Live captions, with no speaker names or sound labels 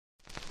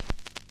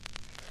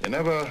You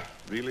never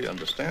really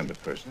understand a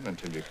person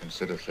until you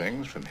consider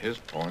things from his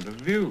point of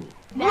view.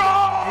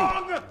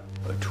 Wrong!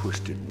 A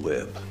twisted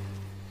web.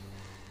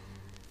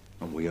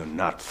 And we are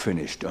not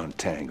finished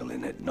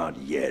untangling it, not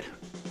yet.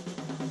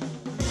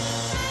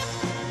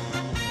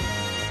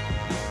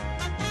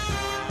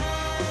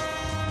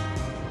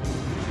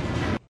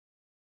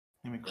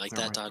 You like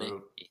that, Tati?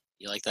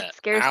 You like that? It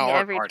scares me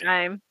every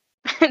time.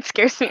 It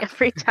scares me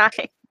every time.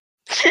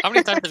 How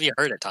many times have you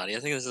heard it, Tati? I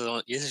think this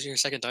is your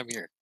second time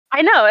here.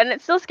 I know, and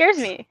it still scares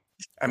me.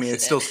 I mean, it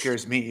still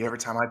scares me every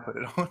time I put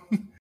it on.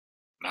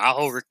 I'll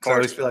So I record.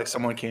 always feel like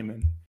someone came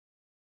in.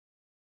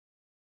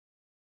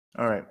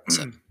 All right.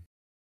 So,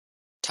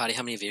 Tati,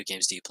 how many video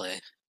games do you play?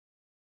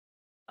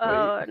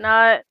 Oh,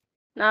 not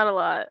a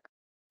lot.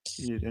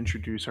 We need to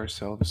introduce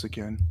ourselves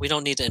again. We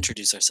don't need to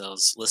introduce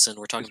ourselves. Listen,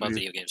 we're talking about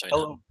video games right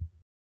now.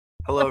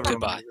 Hello, everyone.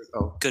 Goodbye.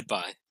 Oh.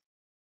 Goodbye.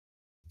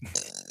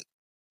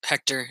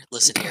 Hector,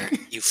 listen here,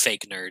 you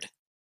fake nerd.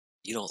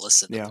 You don't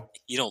listen. Yeah.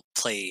 You don't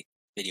play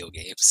video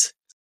games.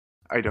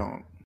 I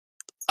don't.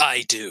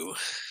 I do.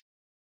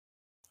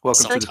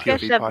 Welcome to the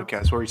POV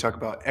podcast, where we talk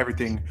about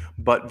everything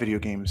but video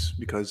games,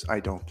 because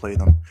I don't play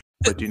them.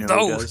 But do you know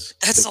who does?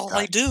 That's all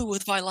I do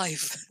with my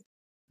life.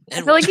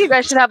 I feel like you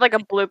guys should have like a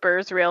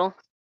bloopers reel.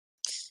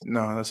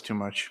 No, that's too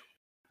much.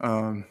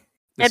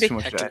 That's too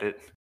much to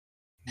edit.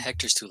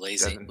 Hector's too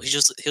lazy.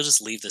 He'll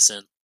just leave this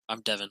in.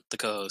 I'm Devin, the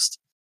co-host.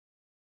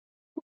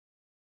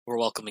 We're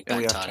welcoming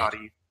back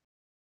Tati.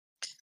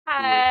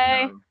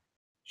 Hi.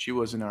 She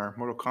was in our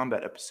Mortal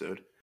Kombat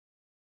episode.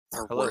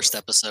 Our worst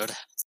episode.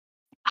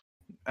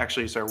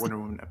 Actually, it's our Wonder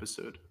Woman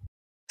episode.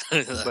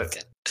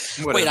 Okay.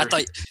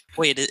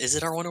 Wait, is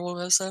it our Wonder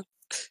Woman episode?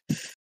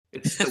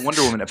 It's the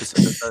Wonder Woman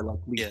episode. That's our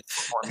least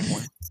performing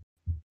one.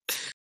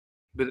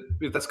 But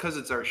that's because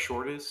it's our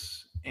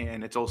shortest,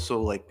 and it's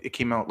also it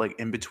came out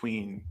in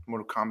between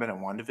Mortal Kombat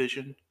and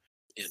WandaVision.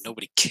 Yeah,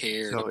 nobody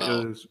cared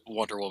about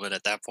Wonder Woman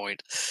at that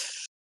point.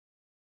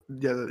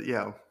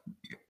 Yeah.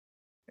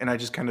 And I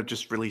just kind of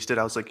just released it.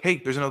 I was like, "Hey,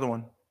 there's another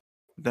one."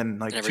 Then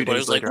 2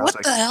 days later, I was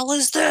like, "What the hell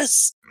is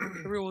this?"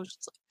 Everyone was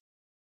just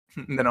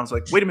and then I was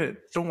like, "Wait a minute!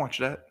 Don't watch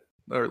that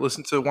or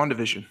listen to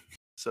WandaVision."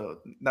 So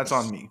that's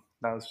on me.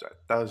 That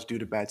was due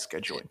to bad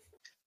scheduling.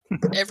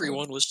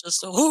 Everyone was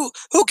just, who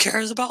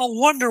cares about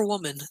Wonder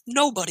Woman?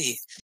 Nobody.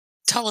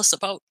 Tell us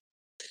about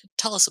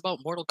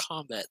Mortal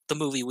Kombat, the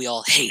movie we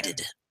all hated.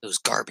 It was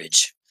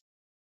garbage.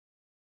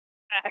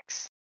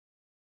 X.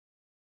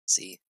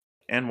 See.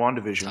 And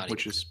WandaVision,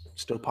 which is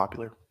still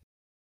popular.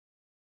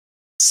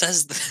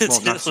 Says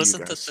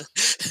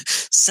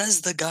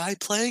says the guy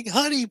playing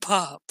Honey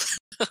Pop.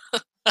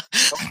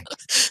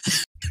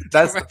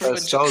 That's the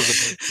best. That was the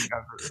best thing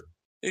I've heard.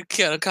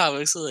 In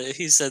comics,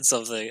 he said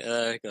something, and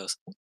then it goes.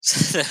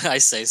 I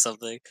say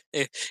something.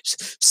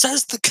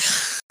 Says the guy.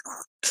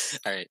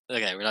 All right,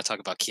 okay, we're not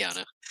talking about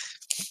Keanu.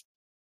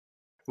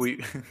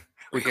 We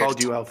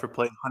called you out for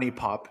playing Honey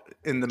Pop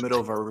in the middle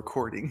of our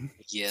recording.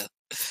 Yeah,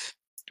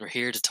 we're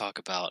here to talk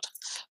about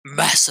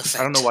Mass Effect.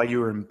 I don't know why you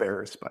were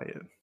embarrassed by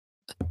it.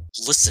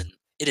 Listen,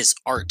 it is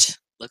art.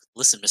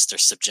 Listen, Mr.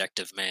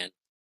 Subjective Man.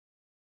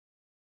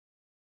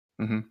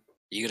 Mm-hmm. Are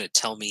you gonna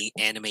tell me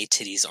anime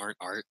titties aren't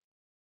art?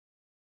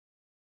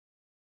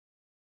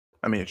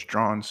 I mean, it's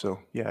drawn, so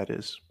yeah, it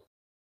is.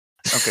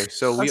 Okay,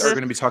 so we are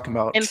going to be talking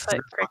about input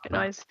cricket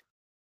noise.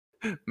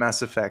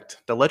 Mass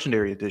Effect, the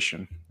Legendary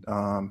Edition.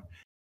 I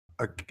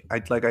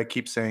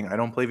keep saying, I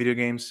don't play video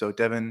games, so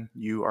Devin,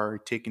 you are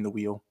taking the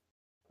wheel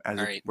as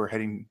we're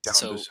heading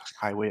down this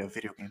highway of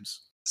video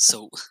games.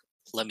 So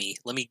let me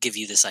give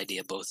you this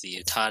idea, both of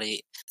you.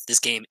 Tati, this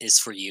game is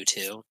for you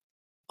too.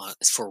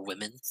 It's for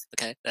women,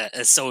 okay?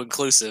 It's so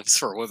inclusive. It's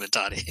for women,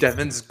 Tati.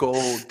 Devin's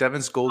goal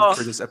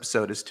for this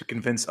episode is to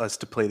convince us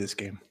to play this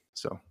game.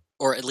 So,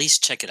 or at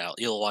least check it out.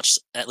 You'll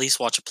at least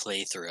watch a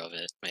playthrough of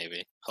it,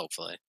 maybe,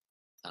 hopefully.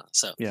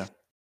 yeah.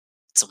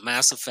 So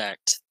Mass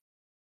Effect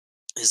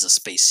is a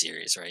space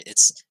series, right?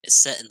 It's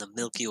set in the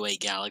Milky Way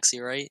galaxy,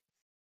 right?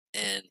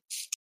 And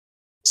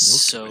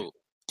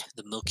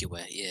the Milky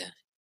Way, yeah.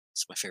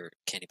 It's my favorite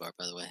candy bar,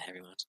 by the way,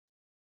 everyone.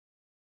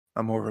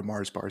 I'm more of a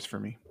Mars bars for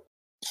me.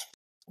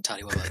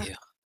 Tati, what about you?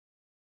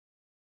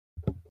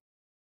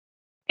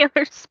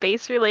 Other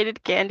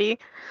space-related candy?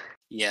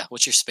 Yeah,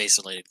 what's your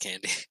space-related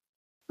candy?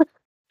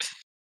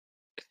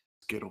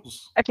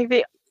 Skittles. I think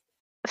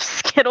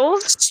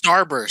Skittles?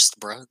 Starburst,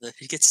 bro.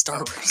 You get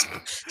Starburst.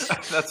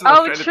 That's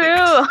what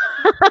true!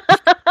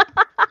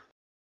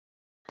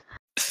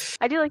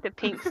 I do like the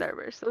pink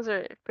Starburst. Those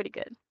are pretty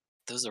good.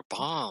 Those are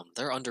bomb.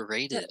 They're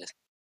underrated.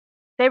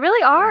 They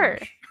really are.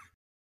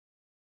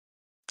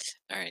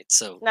 All right,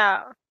 so...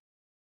 No.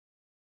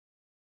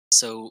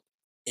 So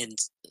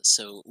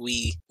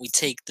we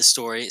take the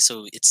story.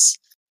 So it's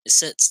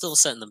still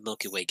set in the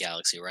Milky Way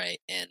galaxy, right?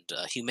 And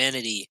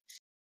humanity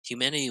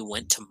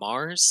went to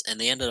Mars, and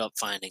they ended up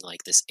finding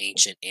this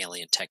ancient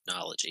alien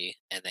technology.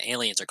 And the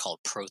aliens are called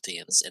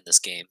Protheans in this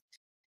game.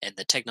 And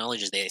the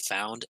technology they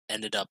found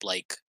ended up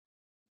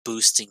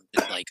boosting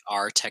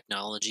our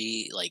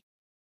technology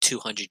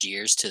 200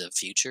 years to the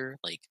future.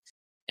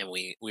 and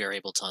we are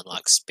able to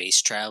unlock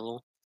space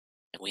travel,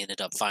 and we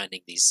ended up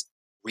finding these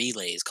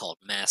relays called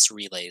mass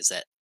relays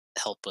that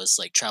help us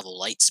like travel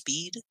light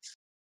speed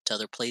to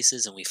other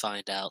places, and we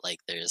find out like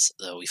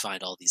we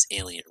find all these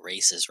alien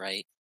races,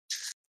 right?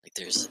 Like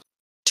there's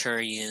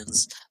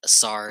Turians,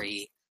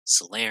 Asari,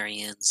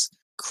 Solarians,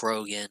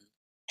 Krogan,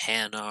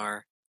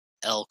 Hanar,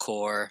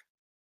 Elcor.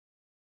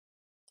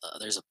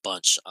 There's a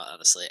bunch,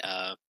 honestly.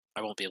 I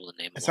won't be able to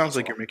name them It all. sounds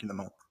like you're making them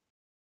up.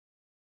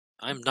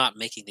 I'm not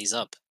making these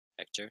up,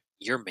 Hector.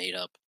 You're made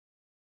up.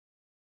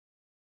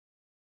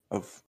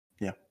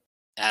 Yeah.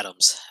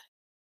 Atoms.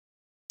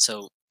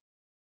 So,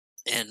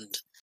 and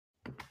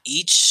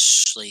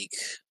each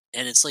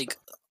and it's like,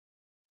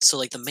 so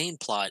like the main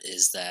plot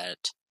is that,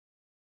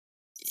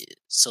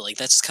 so like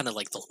that's kind of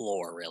like the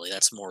lore, really.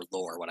 That's more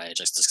lore what I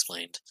just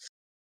explained.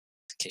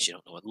 In case you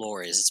don't know what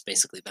lore is, it's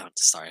basically bound.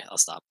 Sorry, I'll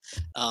stop.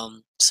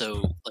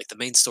 So like the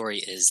main story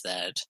is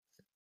that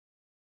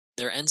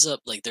there ends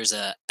up like there's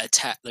an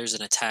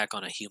attack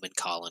on a human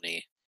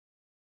colony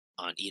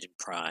on Eden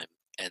Prime,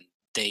 and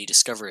they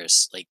discover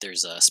like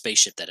there's a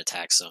spaceship that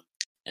attacks them.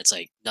 And it's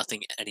like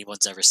nothing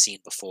anyone's ever seen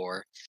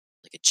before,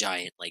 like a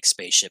giant like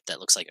spaceship that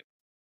looks like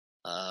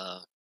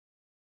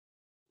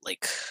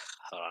like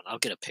hold on, I'll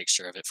get a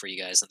picture of it for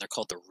you guys. And they're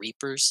called the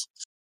Reapers,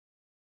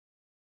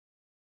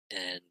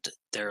 and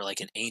they're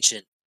like an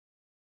ancient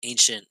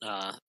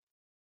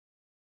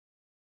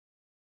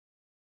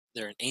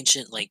they're an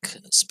ancient like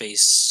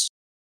space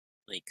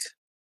like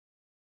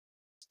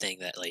thing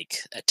that like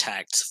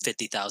attacked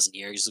 50,000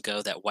 years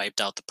ago that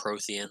wiped out the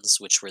Protheans,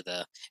 which were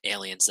the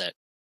aliens that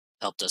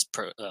helped us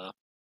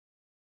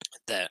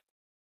that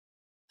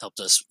helped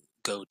us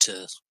go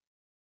to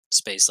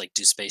space, like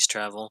do space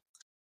travel.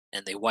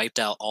 And they wiped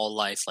out all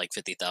life like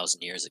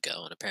 50,000 years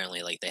ago. And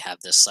apparently, like they have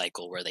this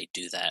cycle where they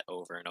do that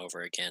over and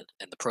over again.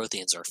 And the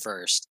Protheans are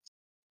first,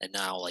 and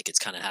now like it's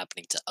kind of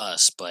happening to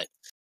us. But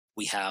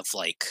we have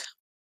like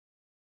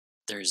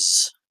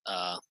there's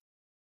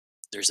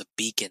a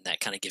beacon that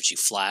kind of gives you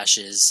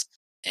flashes,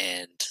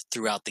 and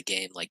throughout the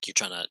game like you're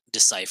trying to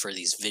decipher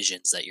these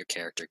visions that your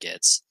character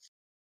gets,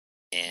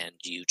 and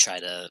you try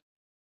to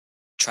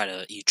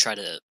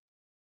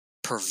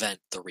prevent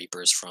the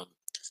Reapers from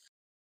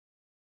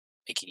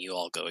making you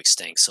all go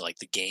extinct. So like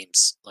the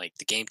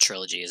game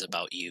trilogy is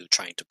about you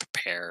trying to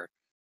prepare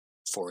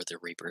for the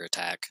Reaper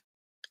attack,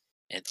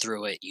 and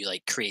through it you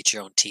like create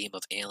your own team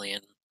of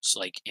alien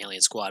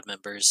squad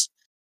members.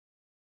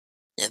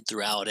 And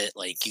throughout it,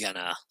 like you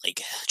gotta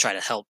like try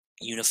to help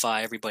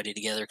unify everybody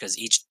together, because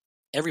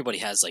everybody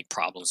has like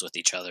problems with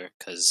each other.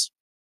 Because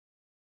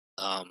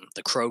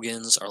the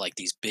Krogans are like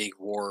these big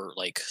war,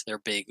 like they're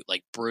big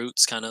like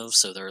brutes kind of,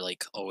 so they're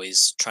like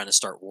always trying to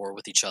start war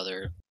with each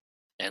other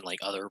and like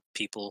other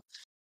people,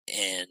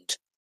 and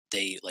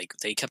they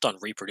kept on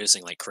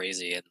reproducing like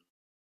crazy, and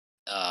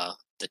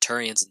the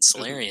Turians and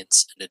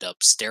Solarians ended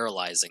up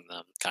sterilizing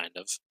them kind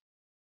of,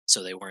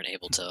 so they weren't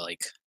able to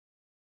like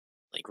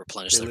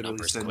replenish their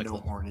numbers quickly. No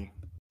horny.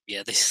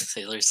 Yeah, they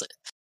literally said,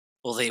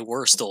 well, they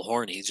were still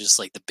horny, just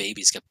like the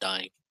babies kept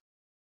dying.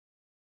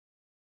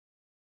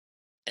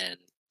 And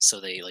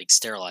so they like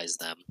sterilized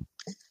them.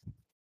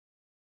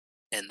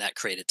 And that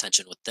created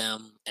tension with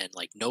them, and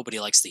like nobody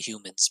likes the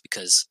humans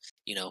because,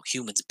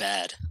 humans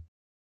bad.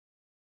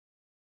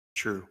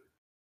 True.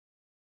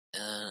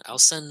 I'll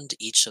send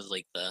each of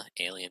like the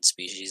alien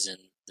species in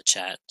the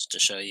chat to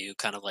show you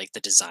kind of like the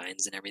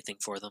designs and everything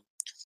for them.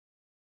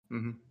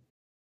 Mm-hmm.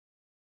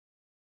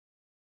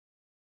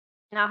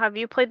 Now, have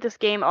you played this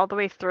game all the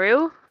way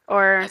through,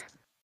 or?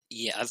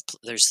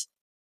 There's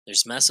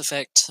Mass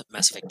Effect,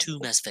 Mass Effect 2,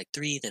 Mass Effect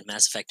 3, then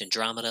Mass Effect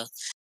Andromeda,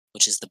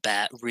 which is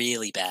the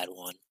really bad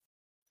one.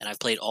 And I've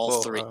played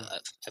all three.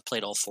 I've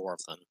played all four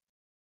of them.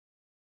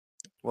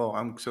 Well,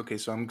 okay.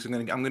 So I'm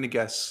gonna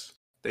guess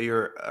that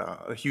you're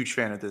a huge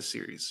fan of this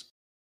series.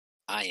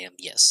 I am,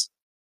 yes.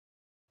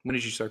 When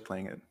did you start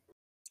playing it?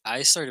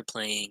 I started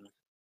playing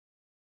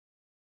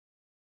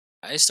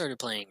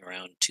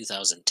around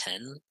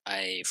 2010.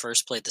 I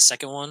first played the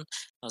second one.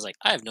 I was like,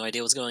 I have no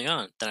idea what's going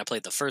on. Then I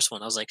played the first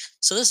one. I was like,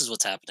 so this is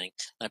what's happening.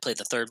 And I played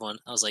the third one.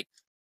 I was like,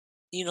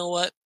 you know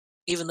what?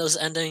 Even though this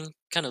ending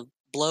kind of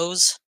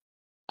blows,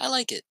 I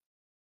like it.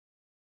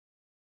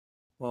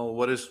 Well,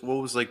 what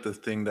was like the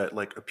thing that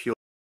like appealed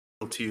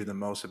to you the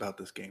most about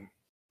this game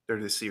or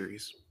this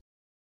series?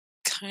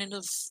 Kind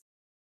of.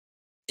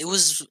 It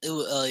was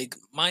like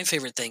my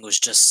favorite thing was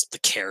just the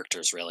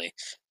characters, really.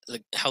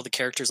 How the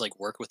characters like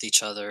work with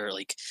each other,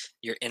 like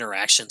your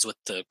interactions with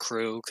the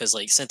crew, because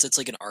like since it's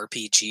like an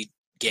RPG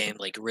game,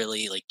 like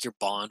really like your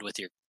bond with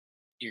your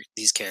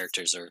these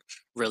characters are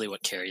really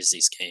what carries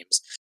these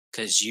games,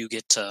 because you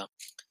get to,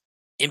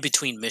 in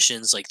between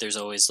missions, like there's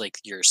always like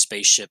your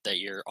spaceship that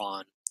you're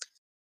on,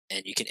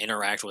 and you can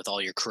interact with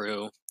all your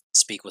crew,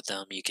 speak with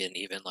them. You can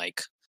even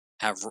like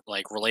have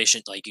like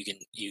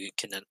you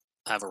can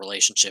have a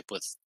relationship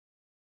with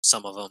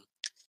some of them,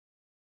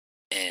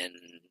 and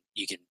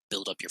you can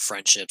build up your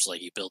friendships.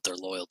 Like you build their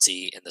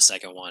loyalty in the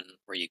second one,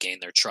 where you gain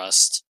their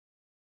trust,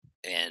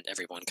 and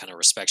everyone kind of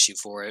respects you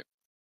for it.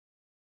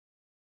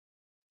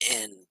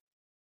 and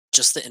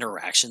just the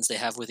interactions they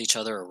have with each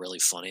other are really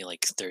funny.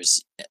 Like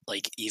there's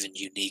like even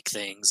unique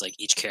things. Like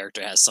each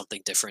character has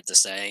something different to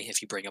say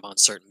if you bring them on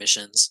certain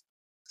missions,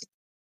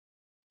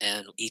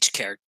 and each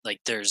character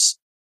like there's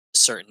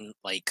certain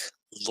like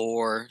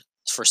lore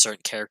for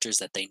certain characters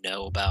that they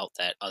know about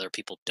that other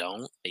people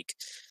don't.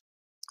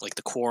 Like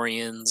the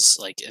Quarians.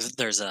 Like if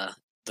there's the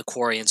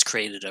Quarians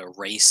created a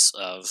race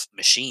of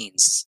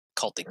machines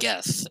called the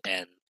Geth,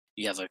 and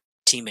you have a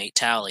teammate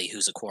Tally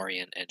who's a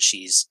Quarian, and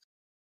she's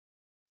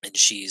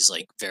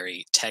like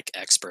very tech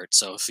expert.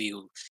 So if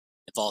you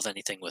involve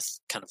anything with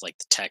kind of like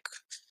the tech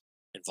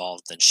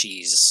involved, then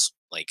she's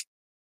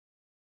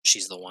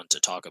the one to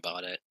talk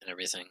about it and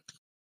everything.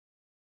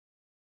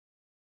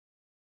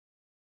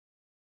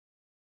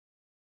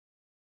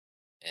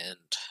 And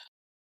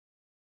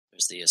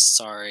there's the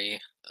Asari.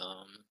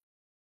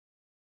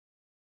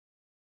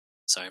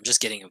 Sorry, I'm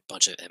just getting a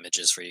bunch of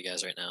images for you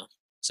guys right now,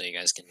 so you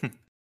guys can.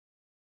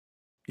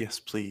 Yes,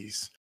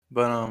 please.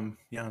 But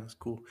yeah, that's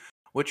cool.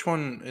 Which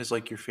one is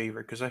like your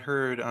favorite? Because I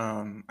heard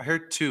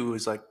 2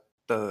 is like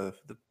the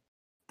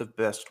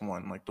best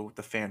one, like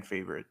the fan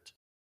favorite.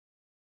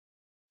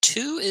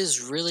 2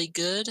 is really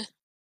good,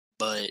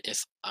 but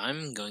if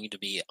I'm going to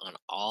be on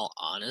all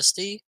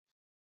honesty,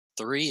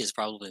 3 is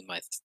probably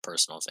my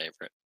personal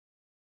favorite.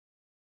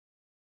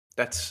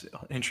 That's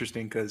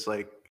interesting because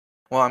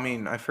well, I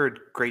mean, I've heard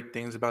great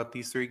things about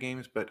these 3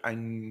 games, but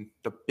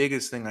the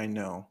biggest thing I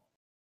know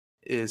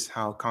is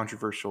how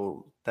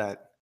controversial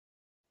that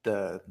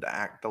the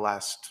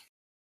last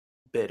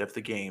bit of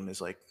the game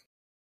is, like,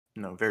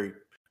 very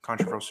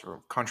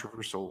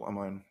controversial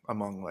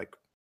among like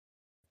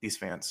these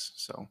fans.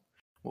 So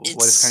what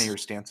is kind of your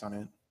stance on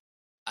it?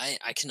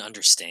 I can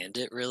understand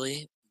it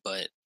really,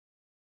 but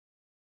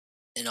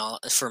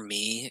for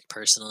me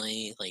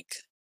personally, like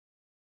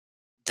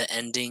the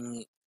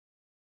ending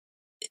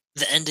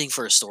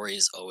for a story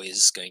is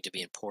always going to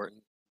be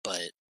important,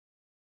 but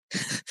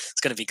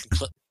it's going to be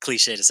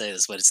cliche to say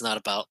this, but it's not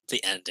about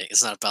the ending.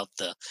 It's not about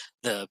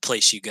the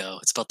place you go.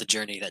 It's about the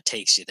journey that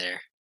takes you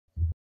there.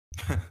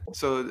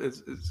 So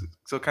it's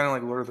so kind of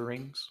like Lord of the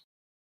Rings.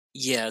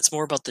 Yeah, it's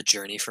more about the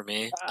journey for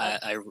me.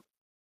 I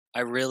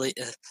really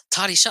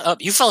Tati, shut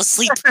up. You fell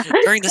asleep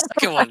during the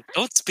second one.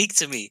 Don't speak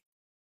to me.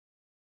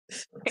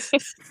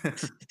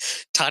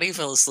 Tati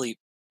fell asleep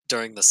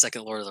during the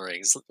second Lord of the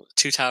Rings,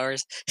 Two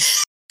Towers.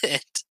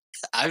 And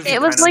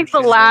It was like the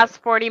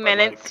last 40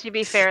 minutes, to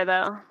be fair,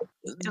 though.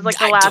 It was like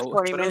the last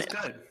 40 minutes.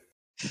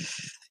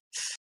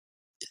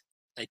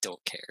 I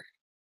don't care.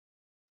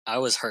 I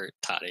was hurt,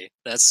 Tati.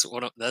 That's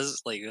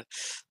like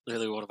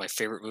literally one of my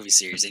favorite movie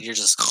series, and you're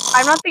just.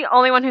 I'm not the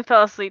only one who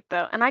fell asleep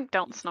though, and I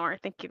don't snore.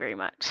 Thank you very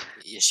much.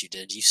 Yes, you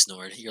did. You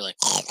snored. You're like.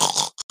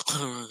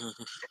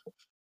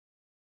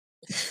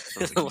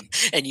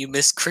 And you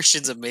missed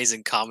Christian's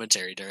amazing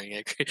commentary during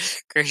it.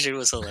 Christian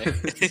was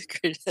hilarious.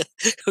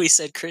 We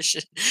said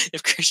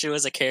if Christian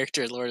was a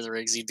character in Lord of the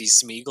Rings, he'd be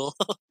Smeagol.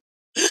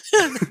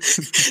 I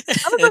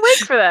was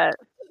awake for that.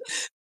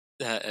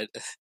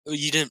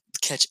 You didn't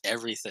catch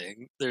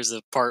everything. There's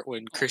a part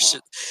when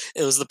Christian.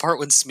 It was the part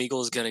when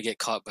Smeagol is gonna get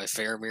caught by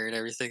Faramir and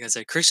everything. I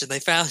said, Christian, they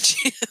found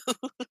you.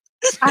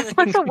 I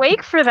was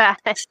awake for that.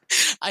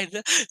 I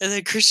know. And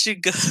then Christian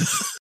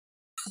goes.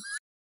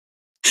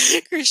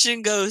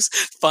 Christian goes,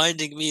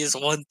 finding me is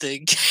one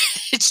thing,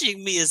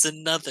 catching me is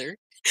another.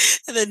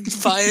 And then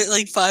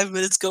 5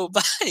 minutes go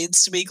by and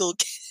Smeagol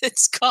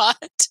gets caught.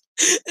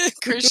 And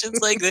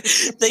Christian's like,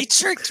 they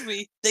tricked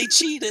me. They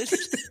cheated.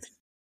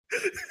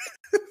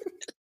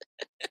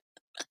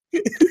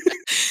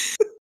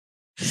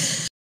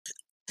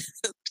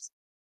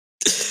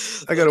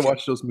 I gotta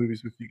watch those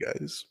movies with you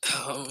guys.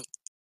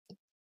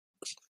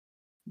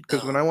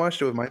 Because when I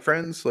watched it with my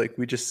friends, like,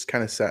 we just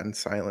kind of sat in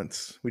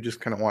silence. We just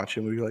kind of watched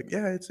it and we were like,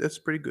 yeah, it's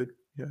pretty good.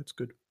 Yeah, it's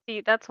good.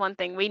 See, that's one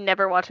thing. We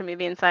never watch a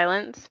movie in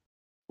silence.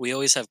 We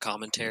always have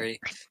commentary.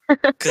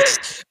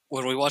 Because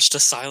when we watched A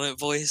Silent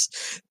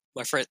Voice,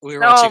 my friend,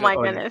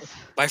 goodness.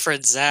 My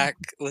friend Zach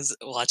was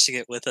watching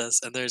it with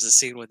us, and there's a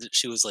scene when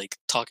she was like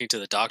talking to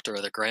the doctor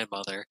or the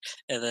grandmother,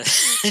 and then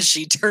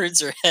she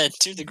turns her head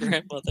to the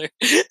grandmother,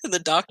 and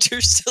the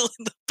doctor's still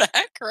in the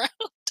background.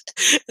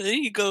 And then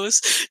he goes,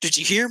 "Did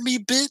you hear me,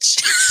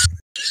 bitch?"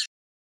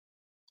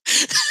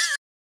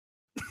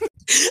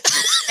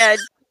 Yeah,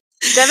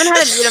 Devin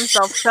had to mute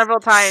himself several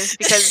times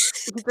because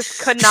he just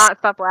could not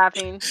stop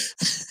laughing.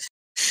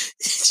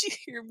 Did you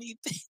hear me,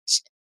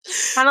 bitch?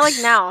 Kind of like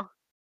now.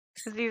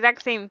 It's the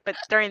exact same, but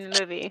during the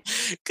movie.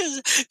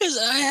 Because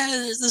I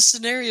had the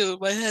scenario in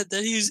my head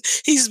that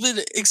he's been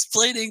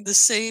explaining the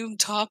same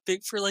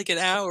topic for like an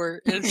hour,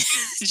 and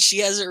she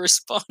hasn't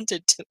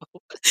responded to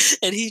him,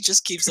 and he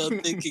just keeps on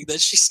thinking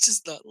that she's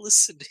just not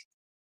listening.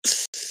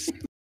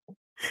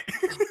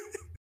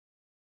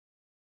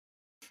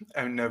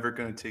 I'm never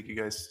gonna take you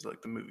guys to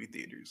like the movie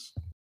theaters.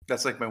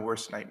 That's like my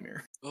worst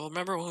nightmare. Well,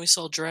 remember when we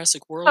saw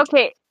Jurassic World?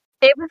 Okay,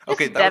 it was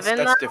just Devin.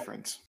 That's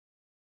different.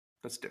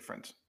 That's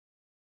different.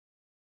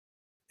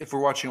 If we're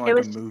watching like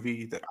a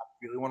movie that I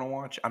really want to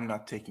watch, I'm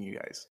not taking you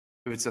guys.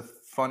 If it's a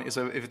funny,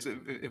 so if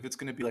it's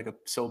gonna be like a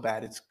so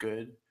bad it's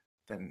good,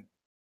 then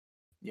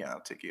yeah,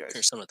 I'll take you Here's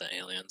guys. some of the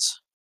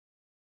aliens.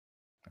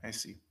 I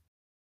see.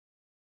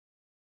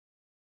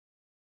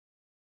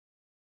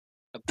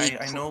 A big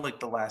I know like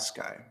the last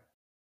guy.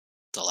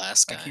 the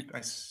last I guy. keep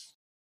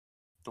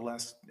the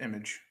last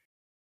image.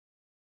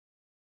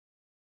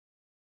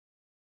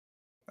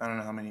 I don't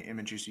know how many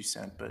images you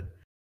sent, but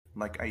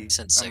like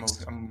Sent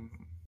 6. I'm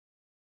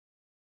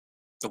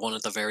The one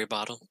at the very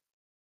bottom.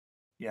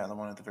 yeah, the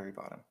one at the very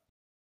bottom.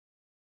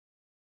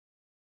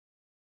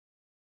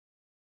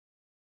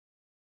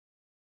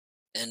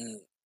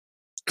 And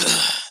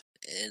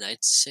and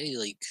I'd say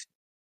like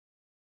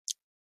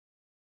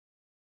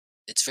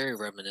it's very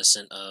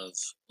reminiscent of,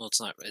 well,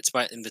 it's not, it's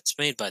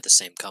made by the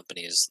same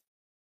companies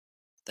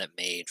that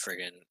made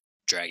friggin'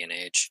 Dragon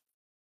Age.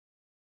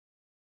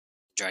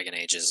 Dragon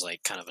Age is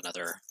like kind of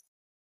another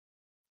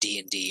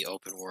D&D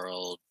open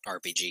world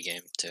RPG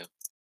game too.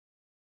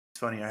 It's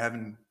funny. I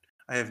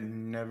have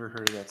never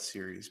heard of that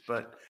series,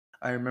 but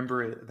I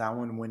remember that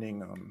one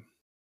winning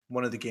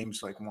one of the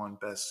games like won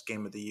best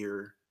game of the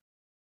year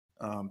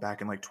back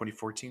in like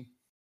 2014.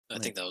 I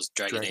Like think that was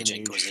Dragon Dragon Age Age.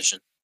 Inquisition.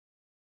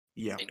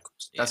 Yeah, Yeah.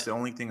 that's the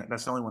only thing.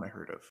 That's the only one I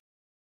heard of,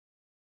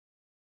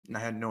 and I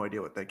had no idea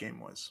what that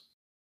game was.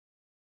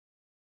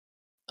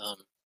 Um,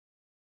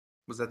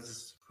 Was that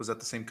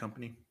the same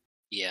company?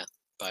 yeah,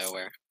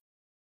 BioWare.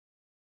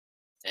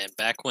 And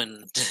back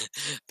when,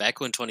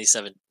 back when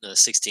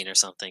 2016 or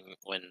something,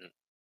 when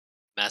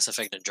Mass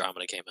Effect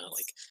Andromeda came out,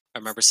 like I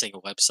remember seeing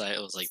a website.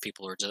 It was like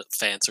people were just,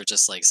 fans were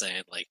just like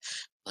saying like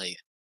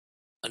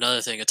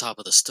another thing atop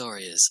of the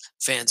story is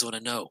fans want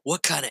to know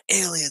what kind of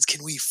aliens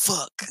can we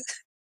fuck.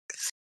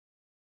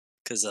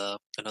 Because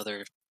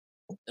another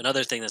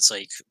thing that's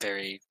like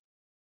very,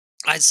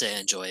 I'd say I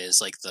enjoy is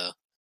like the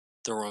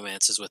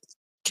romances with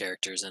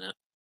characters in it.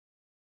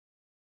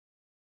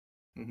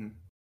 Mm-hmm.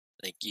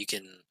 Like you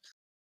can,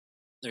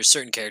 there's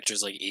certain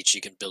characters like each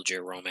you can build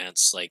your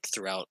romance like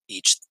throughout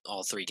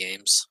all 3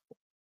 games.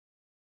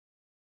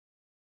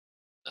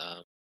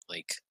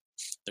 Like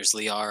there's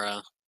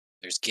Liara,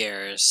 there's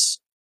Garrus,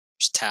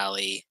 there's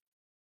Tali,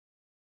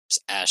 there's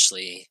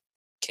Ashley,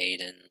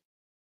 Caden.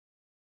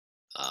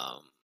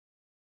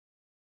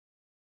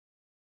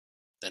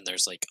 Then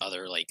there's like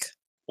other like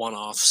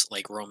one-offs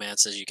like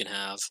romances you can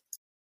have.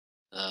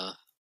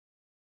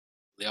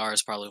 Liara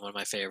is probably one of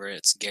my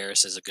favorites.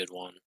 Garrus is a good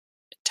one.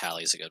 And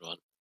Tali's a good one.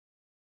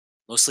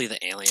 Mostly the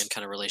alien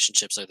kind of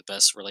relationships are the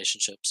best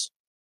relationships.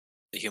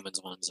 The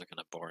humans ones are kind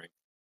of boring.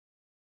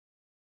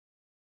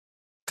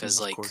 Because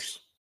Of like course.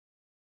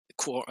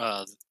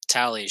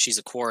 Tali, she's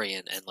a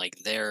Quarian, and like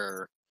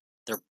they're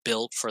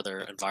built for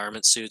their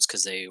environment suits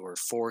because they were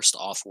forced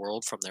off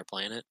world from their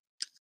planet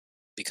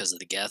because of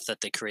the Geth that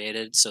they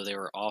created. So they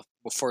were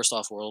forced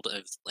off world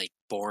and like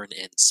born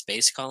in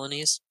space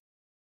colonies.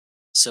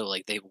 So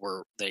like they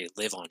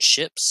live on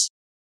ships,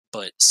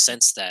 but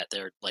since that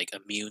their like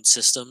immune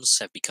systems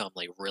have become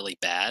like really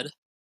bad,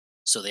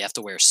 so they have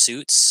to wear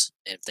suits.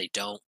 And if they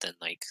don't, then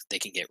like they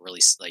can get really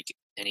like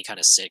any kind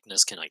of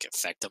sickness can like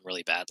affect them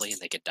really badly,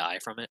 and they could die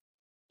from it.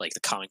 Like the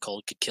common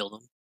cold could kill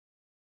them.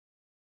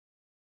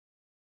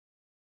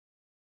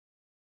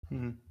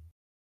 Mm-hmm.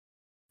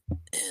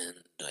 And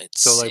I'd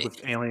So say, like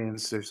with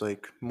aliens, there's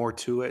like more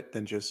to it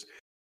than just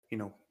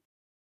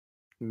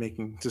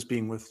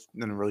being with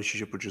in a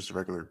relationship with just a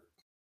regular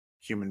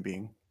human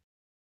being.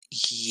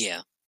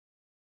 yeah.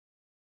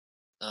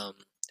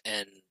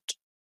 And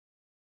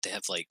they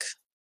have like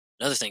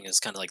another thing is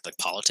kind of like the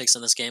politics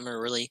in this game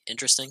are really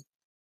interesting.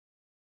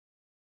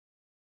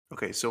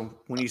 Okay, so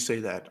when you say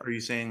that, are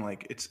you saying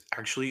like it's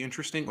actually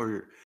interesting,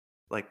 or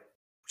like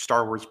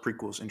Star Wars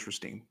prequels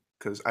interesting?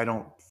 Because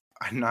I'm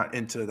not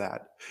into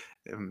that.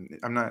 I'm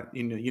not,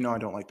 I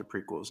don't like the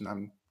prequels, and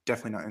I'm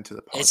definitely not into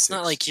the politics. It's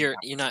not like you're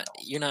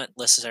not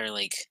necessarily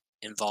like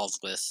involved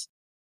with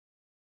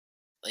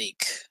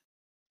like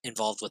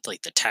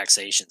like the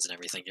taxations and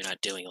everything. You're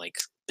not doing like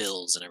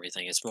bills and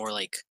everything. It's more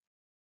like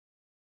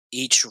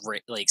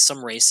like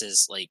some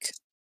races like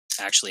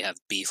actually have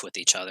beef with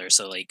each other.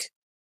 So like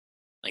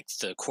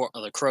the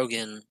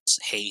Krogans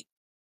hate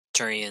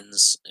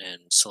Turians and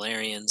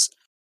Solarians,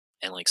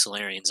 and like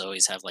Solarians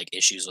always have like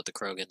issues with the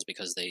Krogans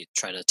because they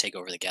try to take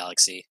over the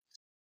galaxy.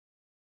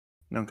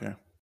 Okay,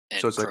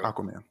 And so it's like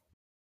Aquaman.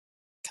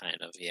 Kind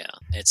of, yeah.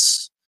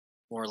 It's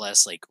more or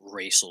less like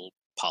racial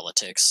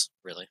politics,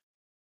 really.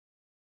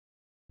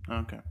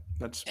 Okay,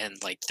 that's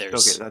And like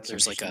that's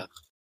there's like interesting.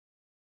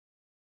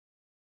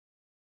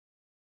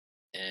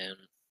 and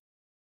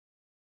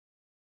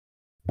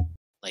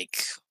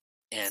like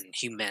and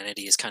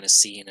humanity is kind of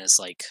seen as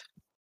like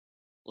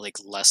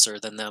lesser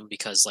than them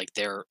because like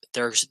they're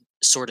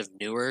sort of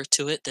newer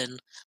to it than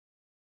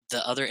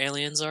the other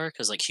aliens are,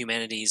 because like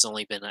humanity's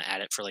only been at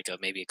it for like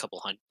maybe a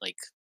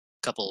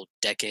couple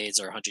decades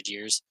or 100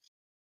 years,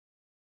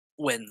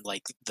 when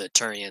like the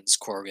Turians,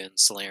 Korgans,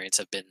 Solarians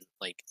have been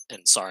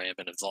have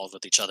been involved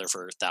with each other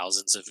for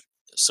thousands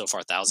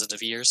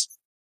of years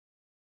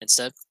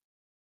instead.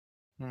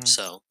 Hmm.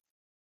 So,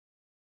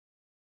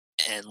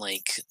 and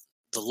like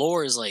the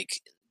lore is like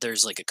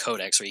there's like a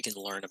codex where you can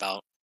learn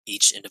about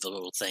each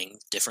individual thing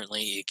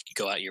differently. You can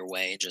go out your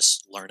way and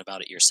just learn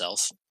about it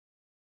yourself.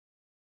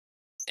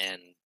 And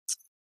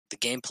the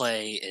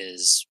gameplay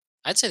is,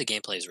 I'd say the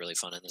gameplay is really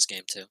fun in this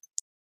game too.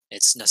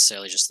 It's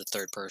necessarily just the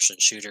third person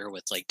shooter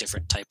with like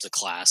different types of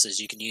classes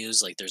you can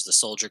use. Like there's the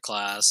soldier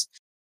class,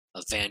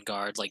 a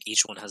vanguard, like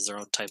each one has their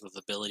own type of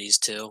abilities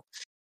too.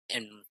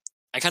 And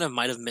I kind of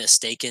might have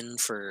mistaken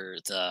for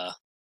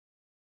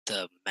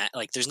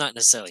like there's not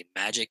necessarily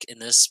magic in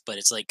this, but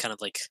it's like kind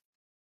of like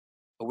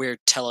a weird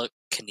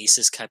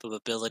telekinesis type of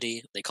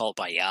ability. They call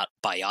it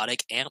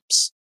biotic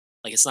amps.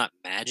 Like it's not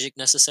magic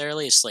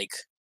necessarily. It's like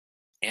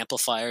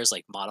amplifiers,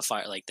 like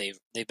modifier. Like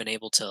they've been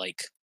able to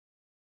like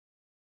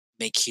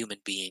make human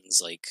beings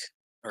like,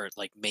 or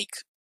like make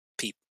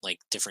people like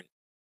different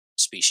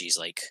species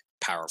like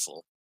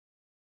powerful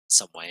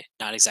some way.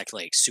 Not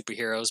exactly like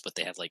superheroes, but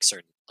they have like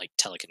certain like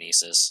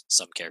telekinesis.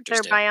 Some characters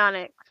They're do.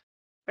 bionic,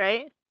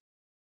 right?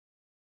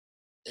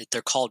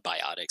 They're called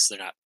biotics. They're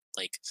not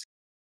like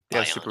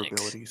Yeah, bionic. super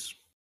abilities.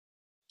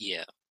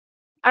 Yeah.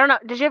 I don't know.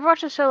 Did you ever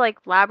watch the show like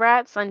Lab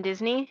Rats on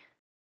Disney?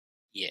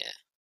 Yeah.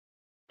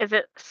 Is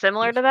it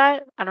similar to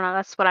that? I don't know.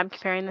 That's what I'm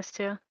comparing this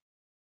to.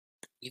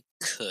 You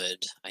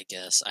could, I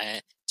guess.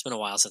 It's been a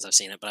while since I've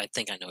seen it, but I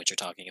think I know what you're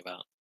talking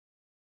about.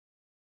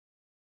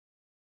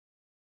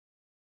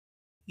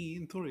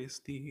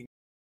 Interesting.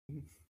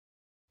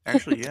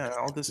 Actually, yeah,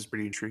 all this is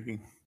pretty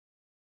intriguing.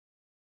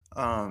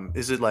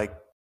 Is it like,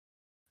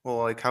 well,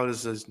 like how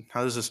does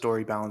the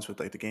story balance with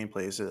like the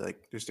gameplay? Is it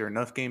like, is there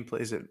enough gameplay?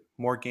 Is it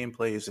more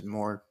gameplay? Is it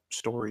more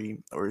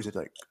story, or is it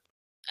like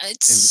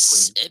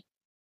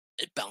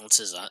It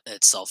balances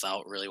itself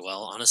out really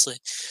well, honestly.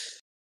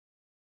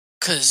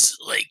 Cause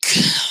like,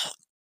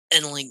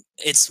 and like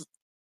it's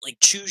like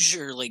choose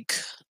your like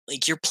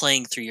you're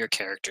playing through your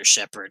character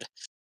Shepherd,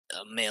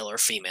 male or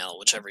female,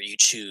 whichever you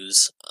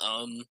choose.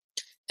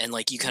 And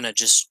like you kind of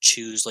just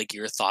choose like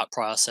your thought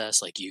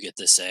process. Like you get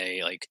to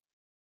say like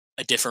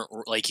a different,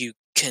 like you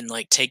can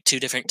like take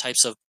two different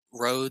types of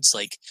roads.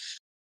 Like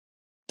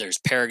there's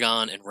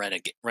Paragon and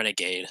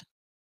Renegade.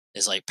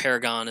 Is like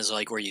Paragon is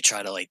like where you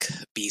try to like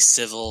be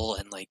civil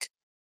and like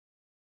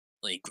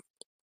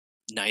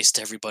nice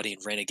to everybody,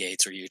 and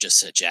Renegades where you're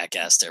just a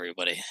jackass to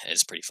everybody.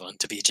 It's pretty fun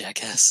to be a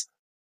jackass.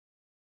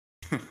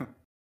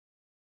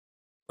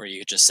 Where you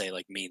could just say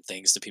like mean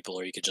things to people,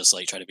 or you could just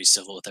like try to be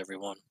civil with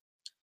everyone.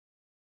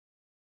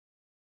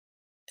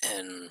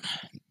 And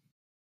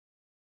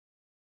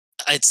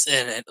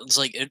it's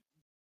like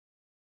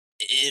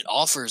it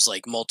offers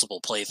like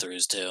multiple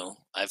playthroughs too.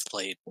 I've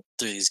played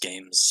through these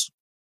games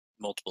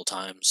multiple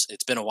times.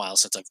 It's been a while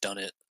since I've done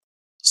it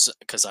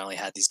because I only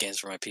had these games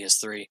for my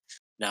PS3.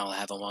 Now I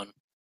have them on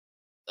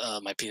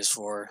my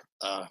PS4.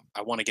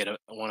 I want to get it.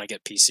 I want to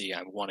get PC.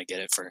 I want to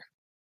get it for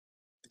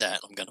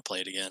that. I'm gonna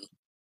play it again.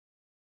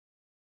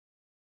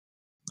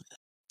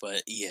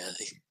 But yeah,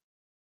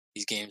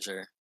 these games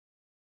are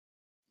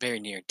very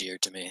near and dear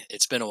to me.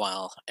 It's been a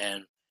while,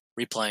 and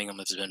replaying them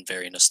has been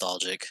very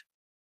nostalgic.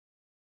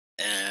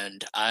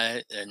 And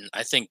I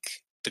think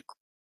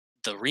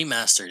the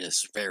remastered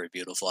is very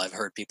beautiful. I've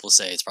heard people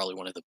say it's probably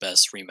one of the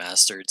best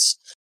remastered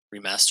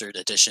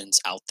editions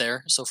out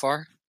there so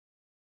far.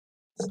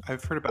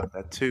 I've heard about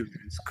that too.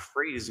 It's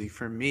crazy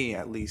for me,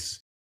 at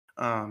least,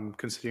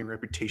 considering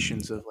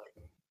reputations of like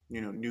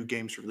new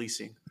games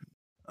releasing.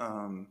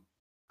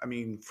 I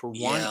mean, for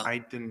one, Yeah. I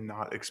did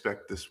not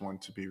expect this one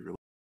to be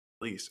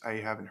released. I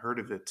haven't heard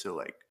of it till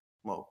like,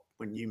 well,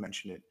 when you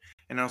mentioned it,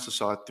 and I also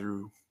saw it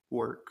through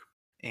work.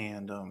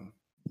 And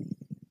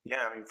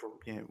yeah, I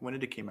mean, when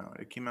did it came out?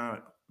 It came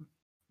out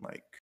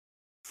like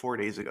 4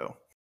 days ago.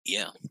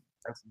 Yeah.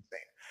 That's insane.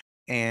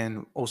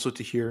 And also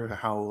to hear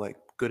how like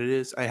good it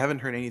is. I haven't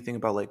heard anything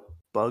about like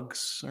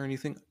bugs or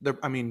anything.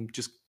 I mean,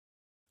 just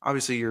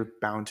obviously you're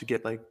bound to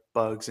get like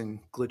bugs and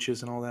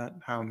glitches and all that.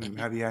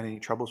 Have you had any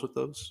troubles with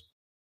those?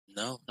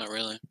 No, not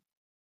really.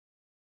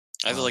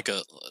 I have Wow. like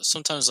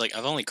sometimes like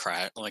I've only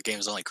crashed, like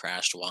games only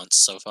crashed once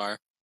so far.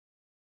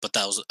 But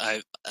that was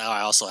I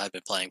also had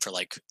been playing for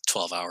like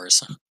 12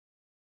 hours.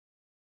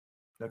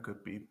 That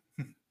could be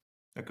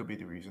that could be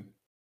the reason.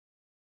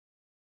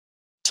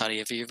 Tati,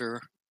 have you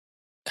ever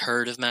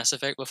heard of Mass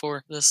Effect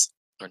before this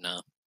or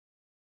no?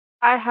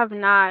 I have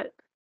not.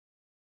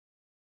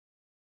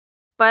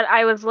 But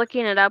I was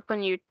looking it up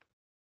when you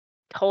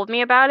told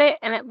me about it,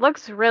 and it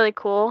looks really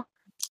cool.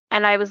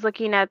 And I was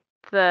looking at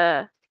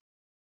the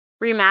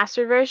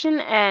remastered version,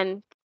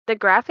 and the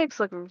graphics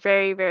look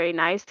very, very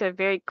nice. They're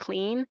very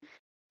clean.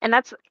 And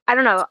that's, I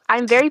don't know,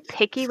 I'm very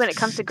picky when it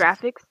comes to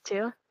graphics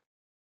too.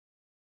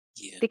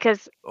 Yeah.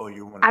 Because Oh,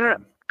 you're one I of don't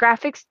them. know,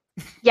 graphics,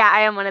 yeah,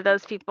 I am one of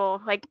those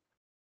people. Like,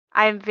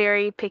 I'm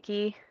very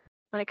picky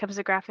when it comes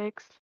to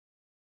graphics.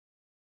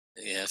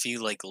 Yeah, if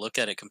you like look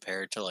at it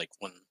compared to like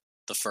when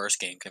the first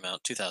game came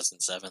out,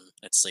 2007,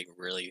 it's like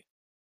really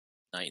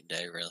night and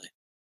day, really.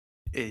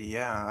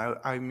 Yeah,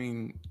 I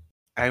mean,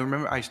 I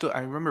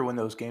remember when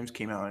those games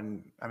came out,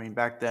 and I mean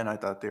back then I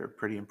thought they were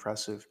pretty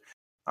impressive.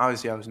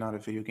 Obviously, I was not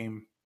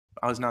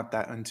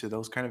that into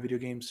those kind of video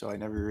games, so I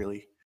never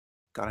really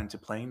got into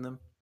playing them.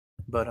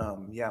 But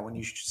yeah, when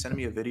you send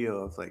me a video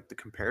of like the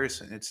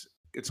comparison,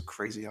 it's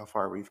crazy how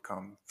far we've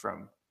come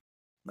from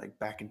like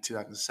back in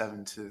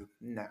 2007 to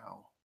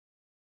now.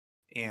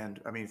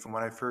 And I mean, from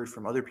what I've heard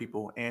from other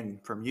people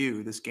and from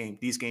you,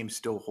 these games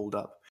still hold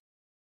up.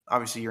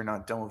 Obviously, you're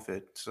not done with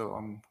it, so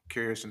I'm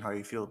curious on how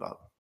you feel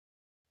about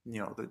the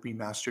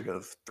remastered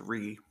of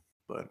 3.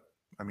 But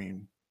I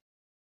mean,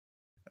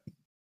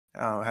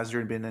 has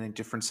there been any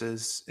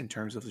differences in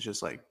terms of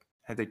just like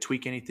had they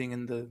tweak anything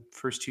in the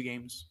first 2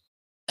 games?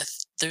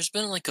 There's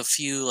been like a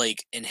few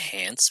like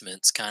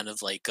enhancements, kind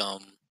of like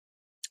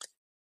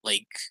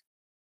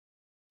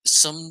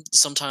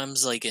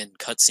sometimes like in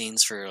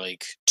cutscenes for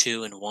like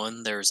 2 and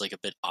 1 there's like a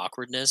bit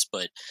awkwardness,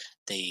 but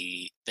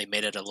they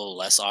made it a little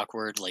less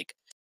awkward, like,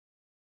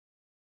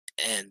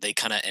 and they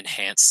kind of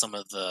enhanced some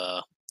of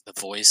the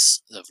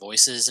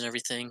voices and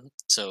everything,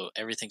 so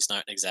everything's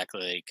not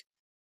exactly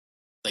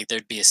like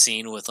there'd be a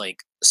scene with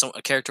like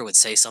a character would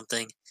say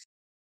something,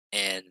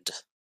 and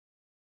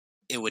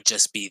it would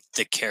just be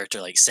the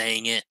character like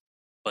saying it,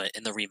 but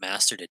in the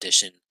remastered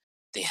edition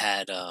they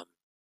had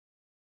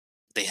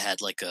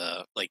like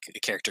a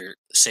character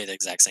say the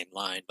exact same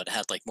line, but it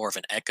had like more of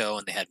an echo,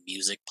 and they had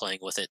music playing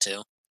with it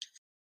too.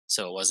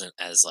 So it wasn't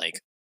as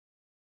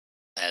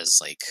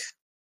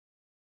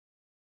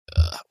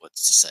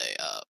what's to say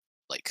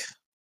like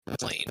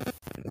plain.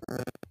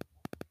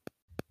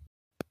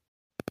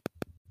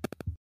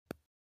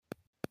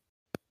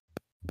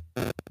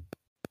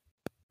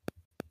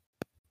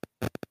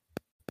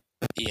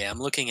 Yeah, I'm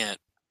looking at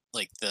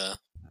like the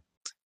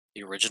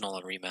original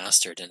and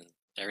remastered, and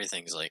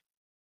everything's like,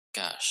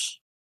 gosh,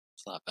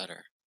 it's a lot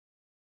better.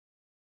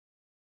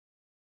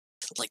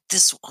 Like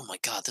this, oh my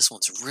god, this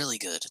one's really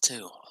good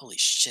too. Holy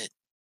shit.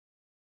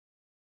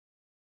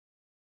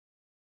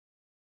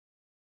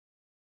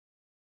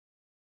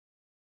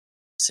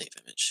 Save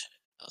image.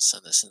 I'll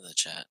send this in the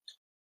chat.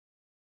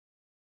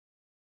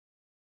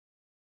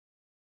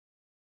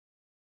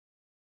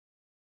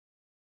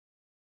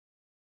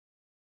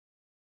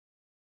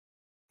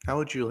 How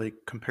would you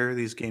like compare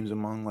these games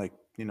among like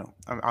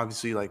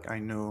obviously like I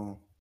know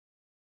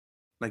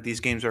like these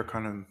games are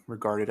kind of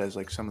regarded as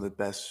like some of the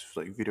best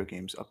like video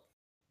games up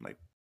like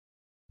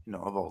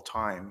of all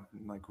time.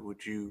 Like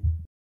would you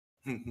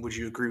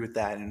agree with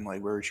that, and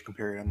like where would you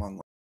compare it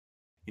among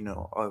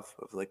of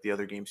like the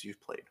other games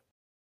you've played?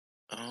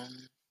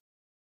 Um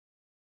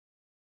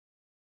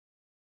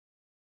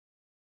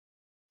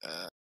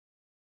uh,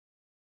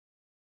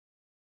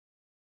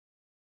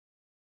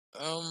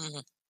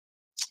 um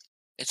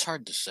it's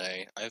hard to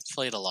say. I've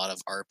played a lot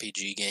of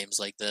RPG games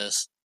like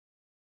this,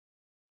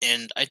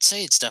 and I'd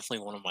say it's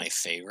definitely one of my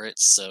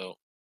favorites, so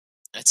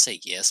I'd say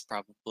yes,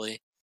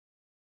 probably.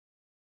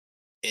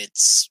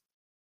 It's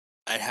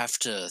I'd have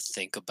to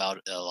think about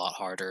it a lot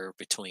harder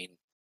between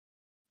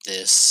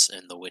this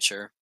and The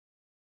Witcher,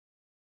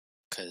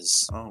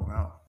 because Oh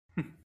wow.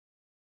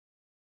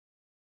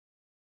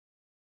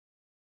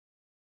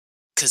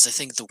 I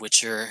think The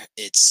Witcher,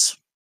 it's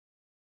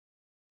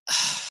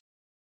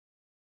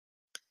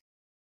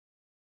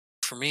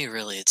for me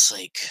really, it's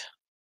like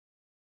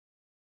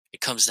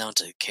it comes down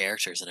to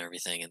characters and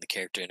everything, and the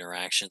character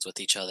interactions with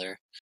each other,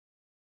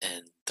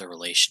 and the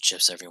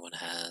relationships everyone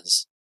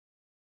has,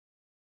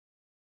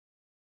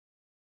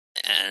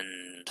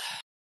 and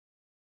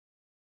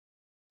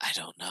I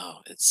don't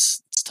know.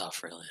 It's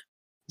tough, really.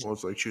 Well,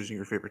 it's like choosing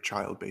your favorite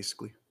child,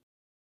 basically.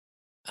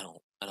 I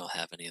don't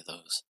have any of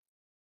those.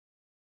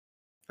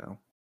 So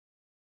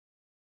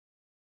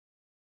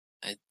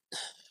I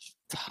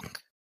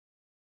fuck.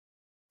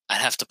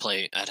 I'd have to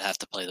play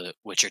the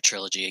Witcher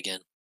trilogy again,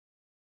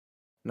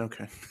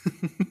 okay.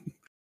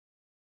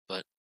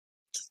 but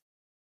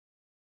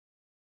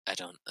I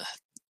don't.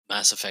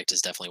 Mass Effect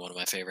is definitely one of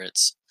my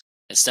favorites.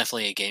 It's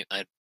definitely a game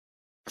I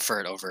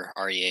prefer it over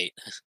RE8.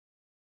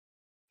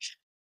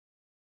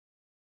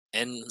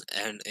 And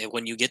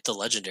when you get the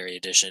Legendary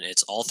Edition,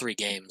 it's all 3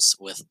 games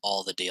with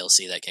all the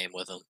DLC that came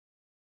with them.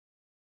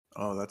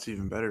 Oh, that's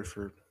even better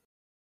for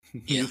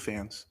Yeah, new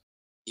fans.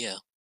 yeah.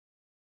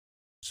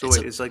 So It's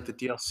wait, is like the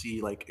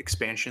DLC like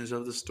expansions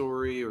of the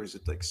story, or is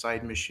it like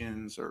side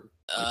missions, or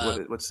like uh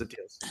what's the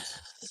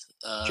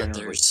DLCs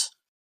generally?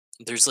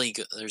 there's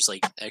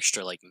like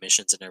extra like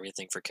missions and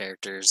everything for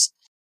characters.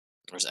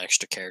 There's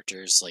extra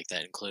characters like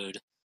that include,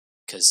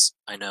 because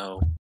I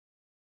know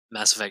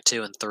Mass Effect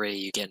 2 and 3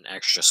 you get an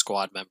extra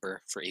squad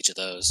member for each of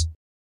those.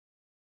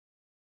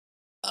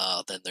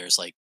 Then there's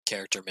like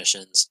character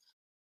missions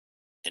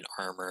and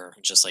armor,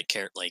 just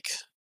like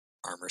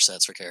armor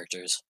sets for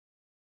characters.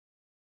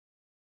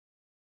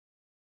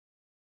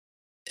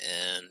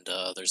 And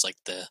there's like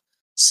the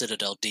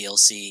Citadel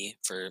DLC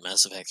for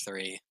Mass Effect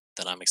 3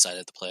 that I'm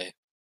excited to play,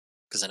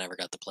 because I never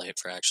got to play it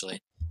for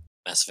actually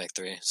Mass Effect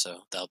 3,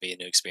 so that'll be a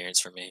new experience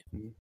for me.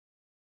 Mhm.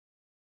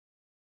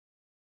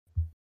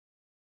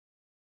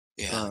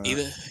 Yeah,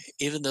 Uh,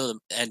 even though the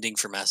ending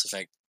for Mass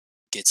Effect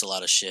gets a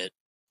lot of shit,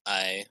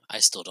 I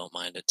still don't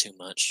mind it too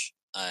much.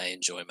 I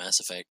enjoy Mass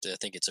Effect. I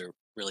think it's a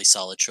really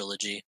solid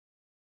trilogy,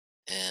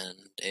 and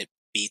it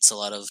beats a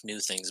lot of new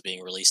things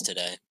being released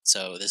today.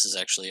 So this is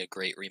actually a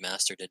great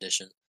remastered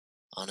edition.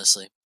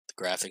 Honestly,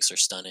 the graphics are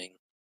stunning.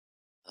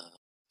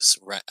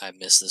 I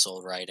miss this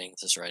old writing.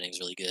 This writing's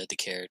really good. The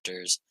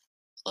characters,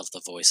 love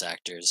the voice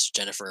actors.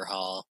 Jennifer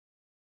Hall,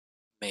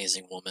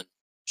 amazing woman.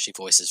 She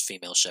voices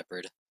female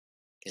Shepherd. In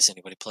case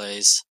anybody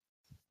plays.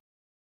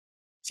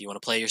 If you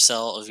want to play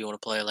yourself, if you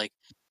want to play like,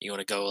 you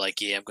want to go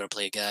like, yeah, I'm going to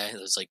play a guy,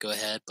 it's like, go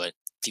ahead. But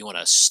if you want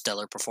a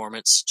stellar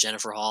performance,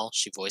 Jennifer Hall,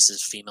 she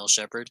voices female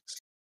Shepherd.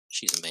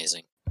 She's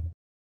amazing.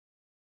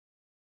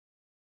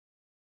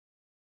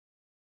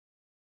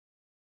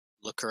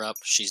 Look her up.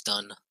 She's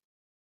done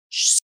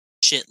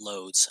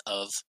shitloads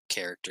of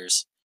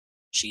characters.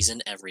 She's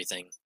in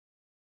everything.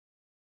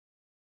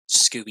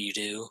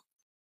 Scooby-Doo.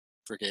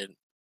 Freaking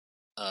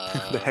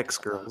The Hex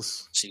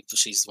Girls.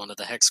 She's one of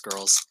the Hex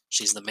Girls.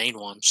 She's the main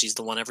one. She's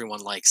the one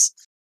everyone likes.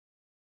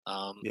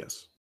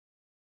 Yes.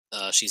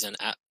 She's in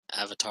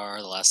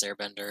Avatar: The Last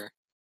Airbender.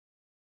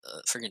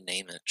 Friggin'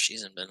 name it.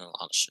 She's been in a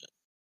lot of shit.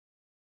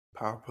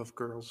 Powerpuff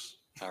Girls.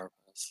 Powerpuff.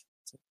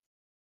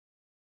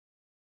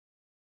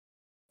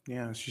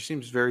 Yeah, she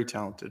seems very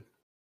talented.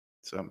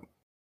 So,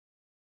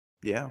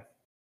 yeah.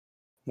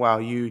 Wow,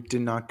 you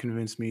did not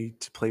convince me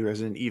to play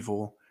Resident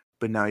Evil,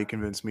 but now you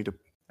convinced me to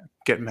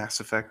get Mass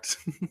Effect.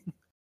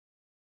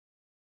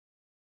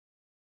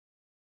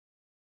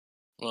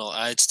 Well,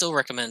 I'd still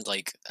recommend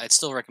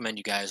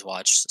you guys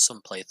watch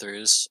some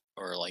playthroughs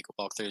or like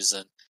walkthroughs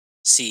and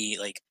see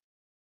like.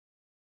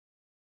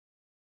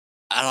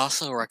 I'd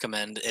also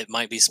recommend, it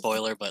might be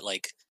spoiler, but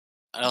like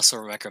I'd also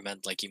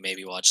recommend like you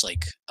maybe watch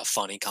like a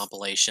funny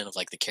compilation of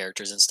like the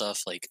characters and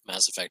stuff, like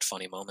Mass Effect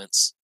funny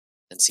moments,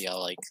 and see how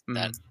like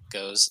that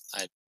goes.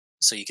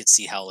 So you could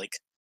see how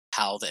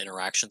the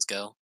interactions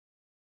go.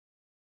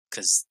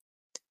 Because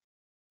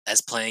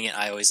as playing it,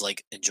 I always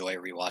like enjoy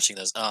rewatching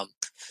those.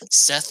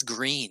 Seth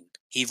Green,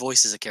 he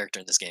voices a character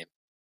in this game,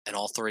 and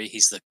all three,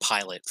 he's the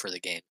pilot for the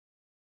game.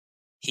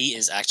 He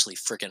is actually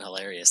freaking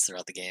hilarious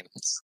throughout the game.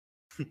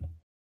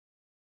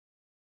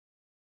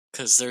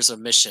 Because there's a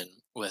mission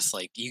with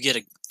like you get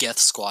a Geth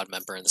squad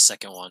member in the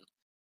second one,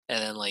 and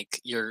then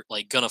like you're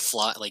like gonna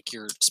fly, like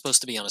you're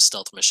supposed to be on a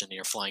stealth mission, and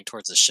you're flying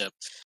towards the ship,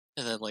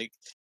 and then like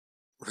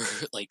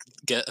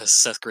get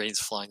Seth Green's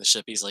flying the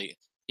ship. He's like,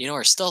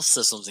 our stealth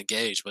system's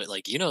engaged, but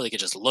like they could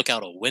just look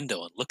out a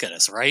window and look at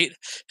us, right?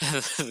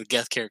 And the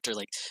Geth character,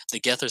 like the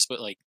Gethers,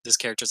 but like this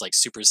character's like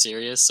super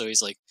serious, so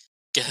he's like,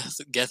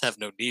 Geth have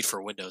no need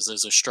for windows.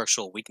 Those are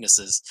structural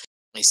weaknesses.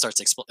 And he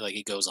starts like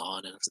he goes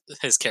on, and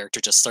his character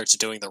just starts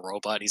doing the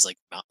robot. He's like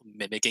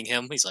mimicking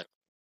him. He's like,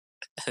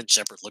 and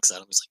Shepard looks at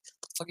him. He's like,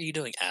 "What the fuck are you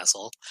doing,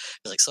 asshole?"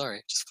 He's like,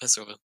 "Sorry, just mess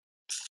with him."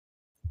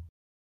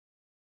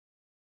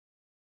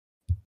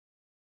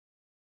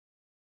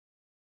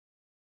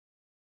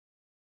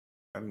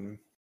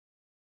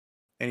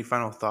 Any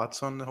final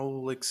thoughts on the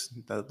whole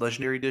the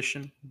Legendary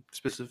Edition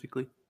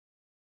specifically?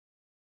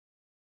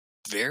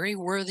 Very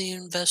worthy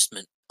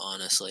investment,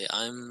 honestly.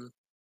 I'm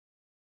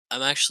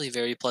actually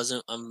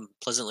I'm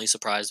pleasantly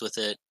surprised with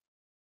it.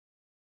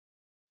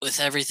 With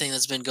everything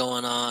that's been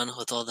going on,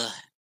 with all the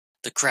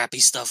crappy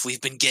stuff we've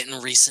been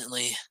getting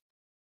recently,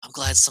 I'm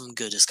glad some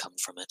good has come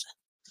from it.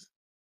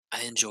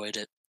 I enjoyed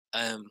it.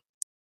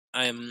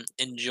 I'm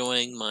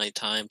enjoying my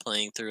time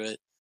playing through it.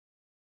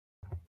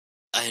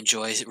 I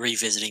enjoy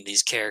revisiting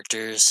these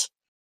characters.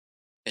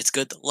 It's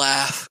good to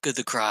laugh, good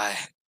to cry,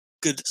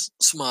 good to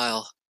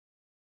smile.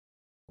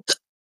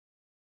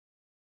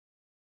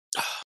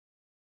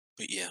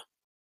 But yeah.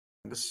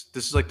 This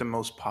is like the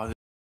most positive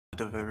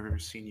I've ever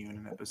seen you in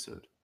an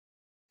episode.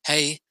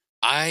 Hey,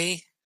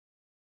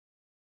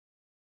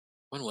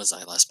 when was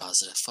I last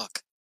positive? Fuck.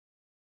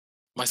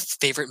 My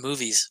favorite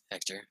movies,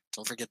 Hector.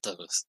 Don't forget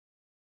those.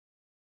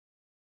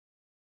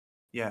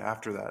 Yeah,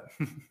 after that.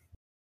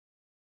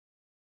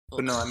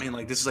 But no, I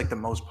mean this is like the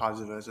most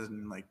positive, as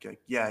in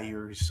yeah,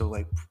 you're so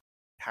like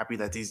happy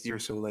that you're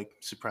so like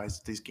surprised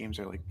that these games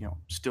are like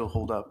still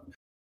hold up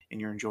and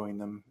you're enjoying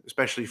them,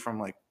 especially from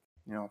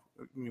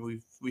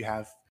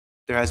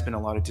there has been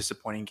a lot of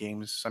disappointing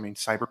games. I mean,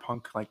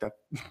 Cyberpunk, like that.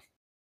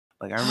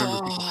 Like I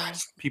remember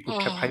people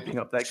kept hyping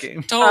up that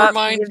game. Don't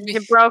remind me.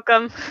 You broke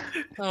them.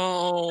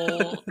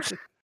 Oh.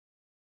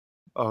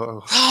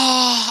 Oh.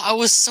 I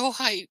was so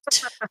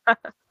hyped.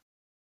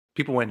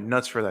 People went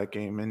nuts for that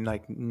game, and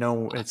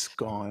no, it's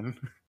gone.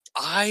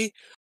 I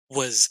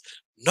was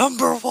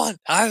number one.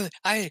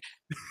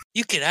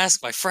 You can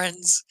ask my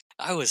friends.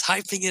 I was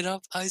hyping it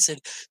up. I said,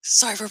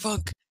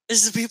 Cyberpunk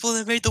is the people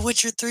that made The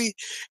Witcher 3.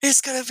 It's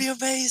gonna be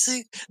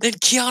amazing. Then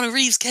Keanu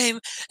Reeves came.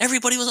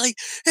 Everybody was like,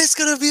 it's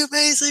gonna be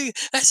amazing.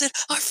 I said,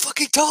 I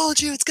fucking told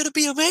you it's gonna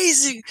be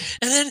amazing.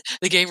 And then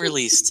the game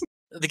released.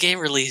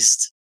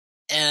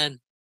 And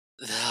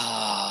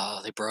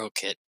they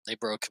broke it. They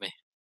broke me.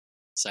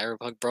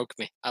 Cyberpunk broke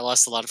me. I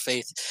lost a lot of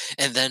faith.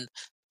 And then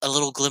a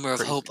little glimmer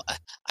of hope.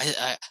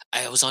 I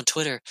was on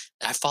Twitter.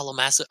 I follow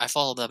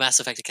the Mass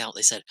Effect account.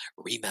 They said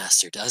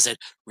remastered. I said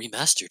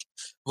remastered.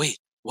 Wait,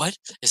 what?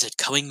 They said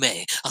coming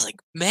May. I was like,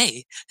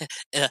 May?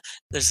 They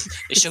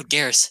showed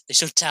Garrus. They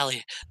showed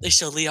Talia. They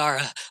showed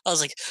Liara. I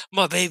was like,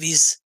 my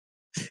babies.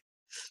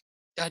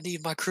 I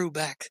need my crew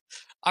back.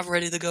 I'm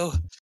ready to go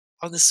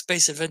on this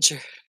space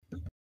adventure.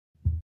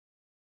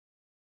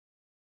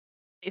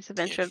 Space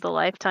adventure of the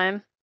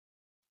lifetime.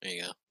 There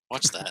you go.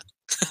 Watch that.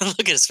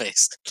 Look at his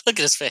face. Look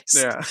at his face.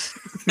 Yeah.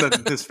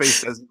 His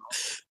face says no.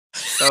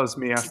 That was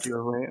me after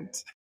your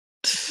rant.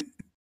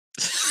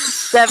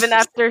 Devin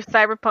after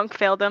Cyberpunk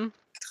failed him.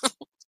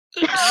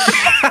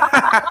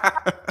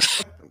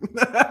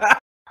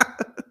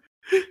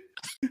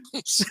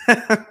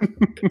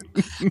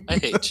 I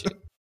hate you.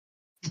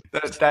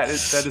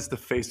 That is the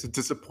face of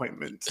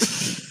disappointment.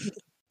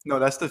 No,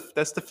 that's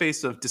the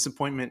face of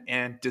disappointment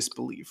and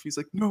disbelief. He's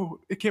like, no,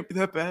 it can't be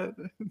that bad.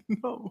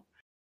 No.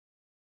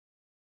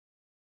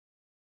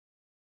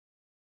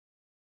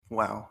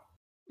 Wow.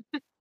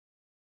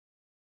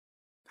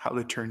 How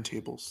the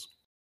turntables.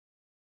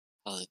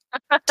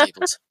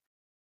 Tables.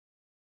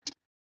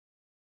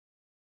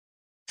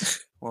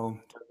 Well,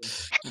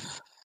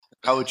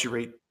 how would you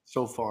rate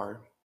so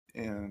far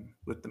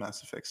with the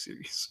Mass Effect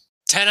series?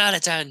 10 out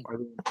of 10.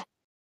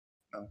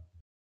 No.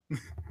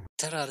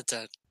 10 out of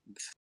 10.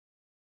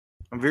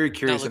 I'm very Now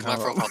curious. look at my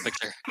profile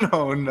picture.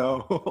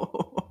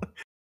 No.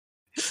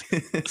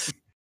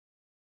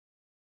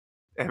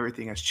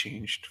 Everything has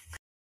changed.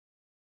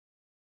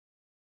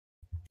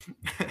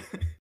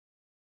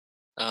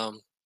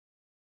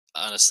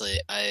 Honestly,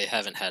 I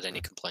haven't had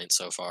any complaints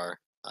so far.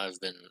 I've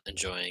been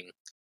enjoying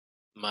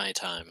my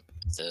time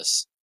with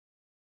this.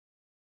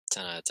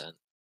 10 out of 10.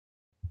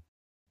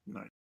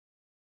 Nice.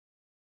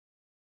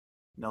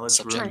 Now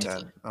let's ruin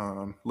that.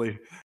 Subjectively.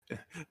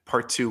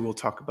 Part 2, we'll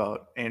talk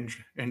about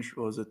Andrew.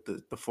 Was it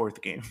the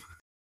fourth game?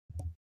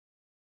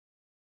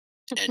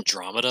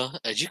 Andromeda?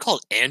 Did you call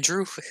it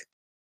Andrew?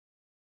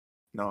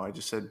 No, I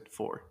just said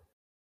 4.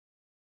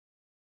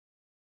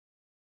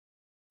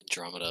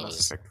 Andromeda Mass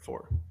was. Effect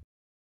 4.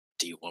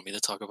 Do you want me to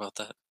talk about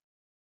that?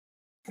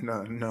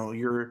 No,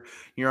 you're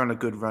on a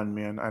good run,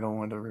 man. I don't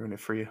want to ruin it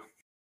for you.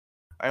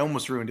 I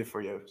almost ruined it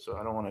for you, so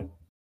I don't want to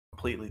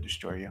completely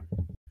destroy you.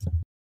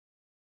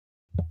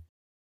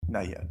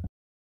 Not yet.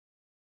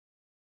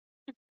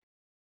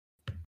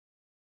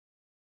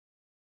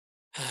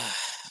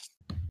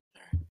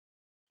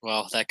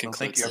 Well, that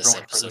concludes this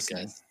episode,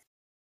 guys.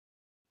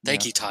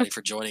 Thank you, Tati,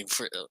 for joining.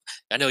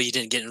 I know you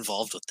didn't get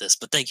involved with this,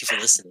 but thank you for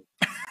listening.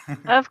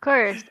 Of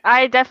course.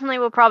 I definitely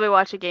will probably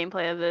watch a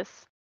gameplay of this.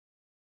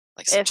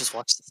 Like, just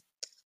watch this.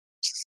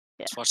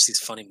 Just watch these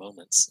funny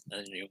moments,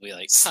 and you'll be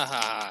like, ha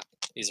ha ha,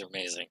 these are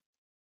amazing.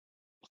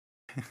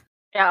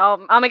 Yeah,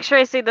 I'll make sure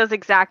I say those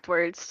exact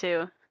words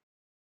too.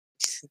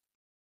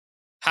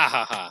 Ha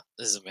ha ha,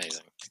 this is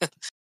amazing.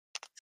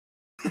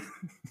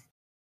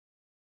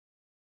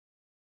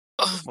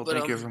 Well,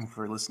 thank you everyone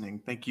for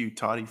listening. Thank you,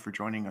 Toddy, for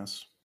joining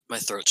us. My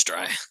throat's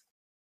dry.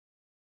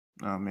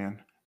 Oh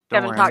man,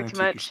 Don't worry, talk too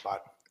much.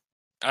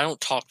 I don't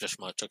talk this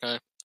much, okay?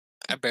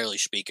 I barely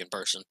speak in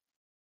person.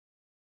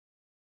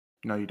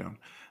 No, you don't.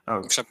 Oh,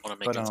 except when I'm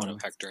making fun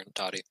of Hector and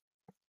Toddy.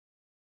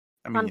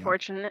 I mean,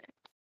 unfortunate. Yeah.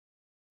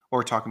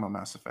 Or talking about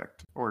Mass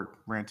Effect, or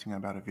ranting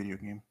about a video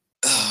game.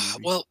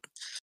 Well,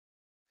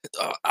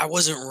 I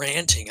wasn't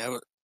ranting. I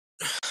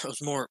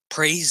was more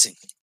praising.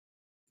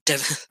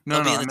 Devin,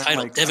 that'll be the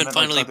title. Devin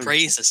finally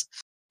praises.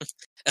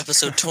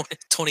 Episode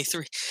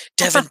 23.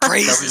 Devin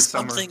praises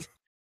something.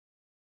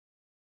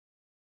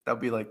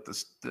 That'll be like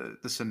the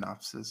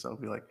synopsis. I'll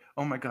be like,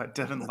 oh my god,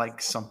 Devin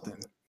likes something.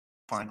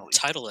 Finally.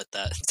 Title it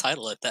that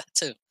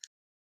too.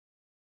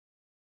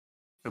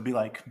 It'll be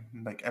like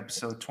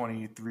episode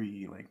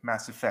 23, like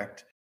Mass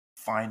Effect.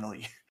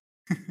 Finally.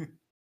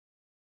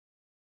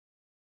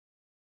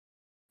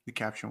 The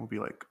caption will be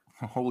like,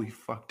 holy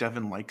fuck,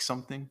 Devin likes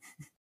something.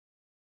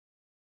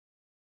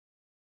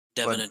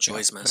 Devin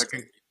enjoys Mass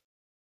Effect.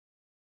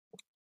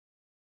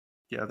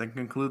 Yeah, that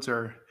concludes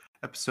our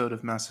episode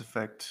of Mass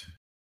Effect,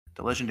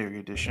 the Legendary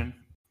Edition.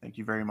 Thank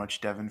you very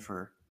much, Devin,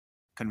 for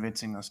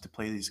convincing us to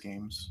play these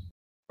games.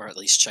 Or at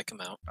least check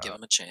them out. Give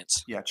them a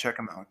chance. Yeah, check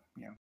them out.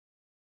 Yeah.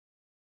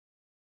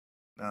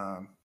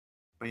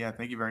 But yeah,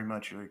 thank you very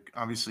much. Like,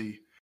 obviously,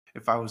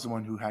 if I was the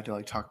one who had to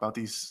like talk about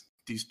these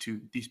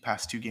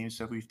past 2 games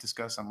that we've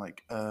discussed, I'm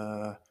like,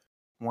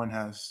 one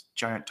has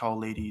giant tall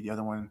lady, the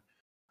other one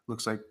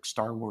looks like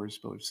Star Wars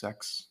but with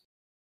sex.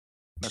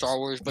 Star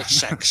Wars but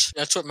sex.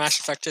 That's what Mass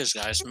Effect is,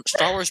 guys.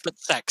 Star Wars but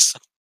sex.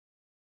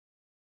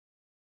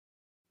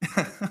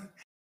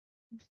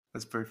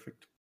 That's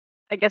perfect.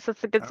 I guess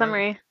that's a good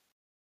summary.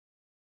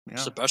 Yeah.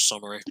 It's the best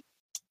summary.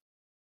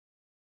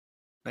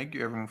 Thank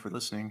you everyone for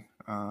listening.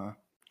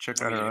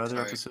 Check out our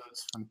other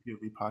episodes on the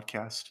POV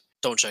podcast.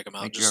 Don't check them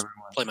out. Just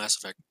play Mass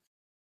Effect.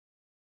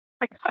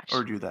 My gosh.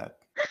 Or do that.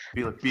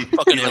 Be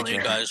fucking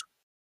alien, guys.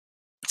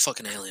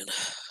 Fucking alien.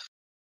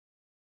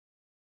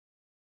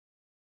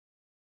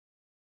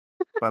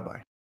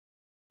 Bye-bye.